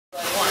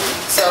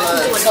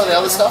some of the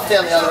other stuff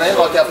down the other end,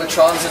 like our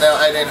Patrons are now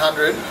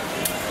 1800.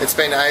 It's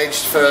been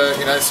aged for,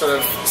 you know, sort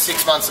of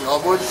 6 months and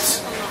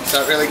onwards, so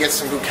it really gets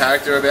some good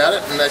character about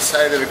it. And they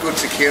say that a good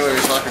tequila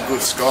is like a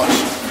good scotch.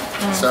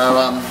 So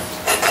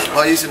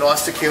I use a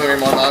nice tequila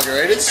in my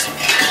margaritas,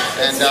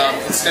 and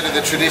instead of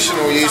the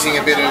traditional using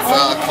a bit of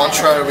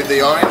Cointreau with the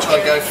orange,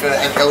 I go for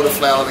an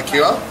elderflower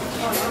liqueur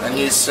and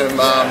use some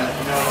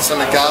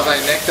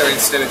agave nectar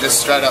instead of just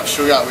straight up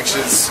sugar, which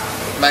is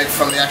made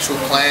from the actual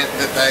plant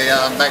that they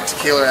make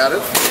tequila out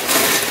of.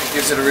 It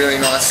gives it a really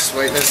nice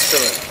sweetness to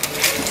it.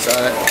 So,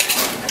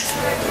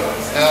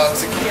 I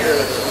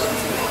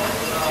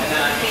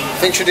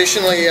think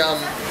traditionally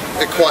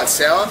they're quite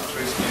sour.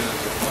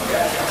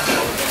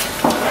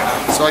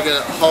 So I get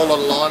a whole lot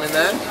of lime in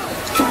there.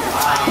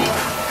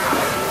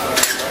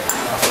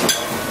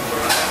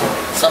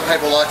 Some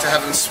people like to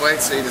have them sweet,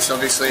 so you just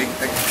obviously,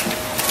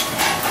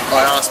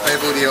 I ask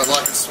people, do you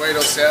like it sweet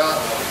or sour?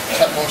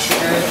 Tap more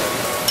sugar in.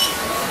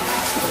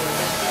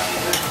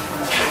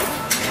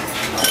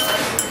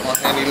 My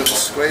handy little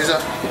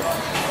squeezer.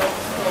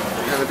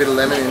 Have a bit of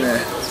lemon in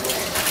there.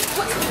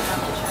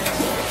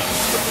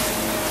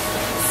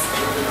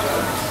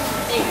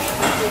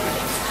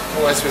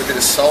 Always with a bit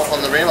of salt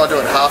on the rim. I do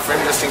it half rim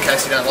just in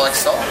case you don't like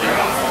salt.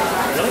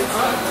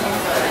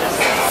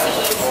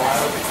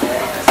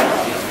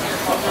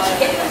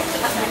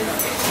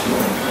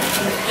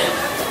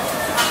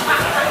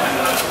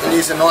 And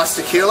use a nice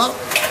tequila.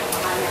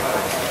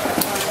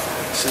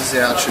 This is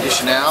our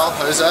traditional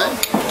Jose.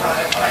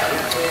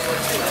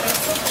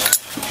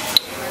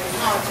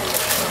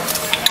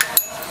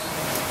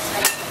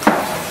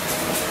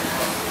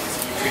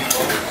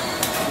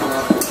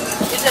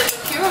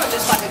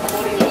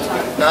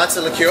 No, it's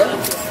a liqueur.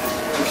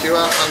 Liqueur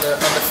under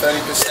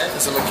 30%.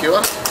 It's a liqueur.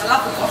 I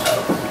love the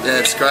bottle. Yeah,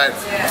 it's great.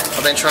 Yeah.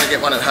 I've been trying to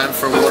get one at home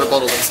for a water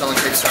bottle, but someone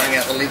keeps throwing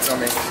out the lids on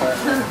me. So,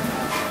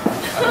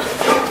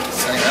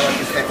 saying that I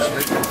can keep that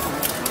lid.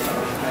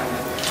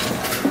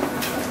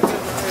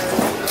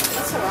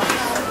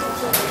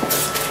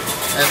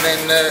 And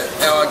then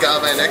our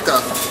agave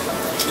nectar.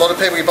 A lot of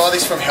people, you buy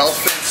this from health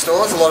food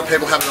stores. A lot of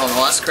people have it on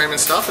ice cream and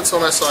stuff. It's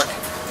almost like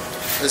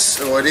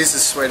this, or it is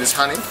as sweet as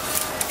honey.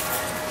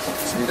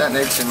 So you don't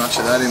need too much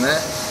of that in there.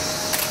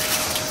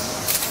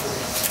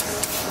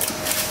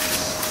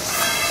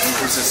 It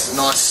gives us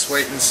nice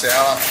sweet and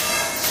sour.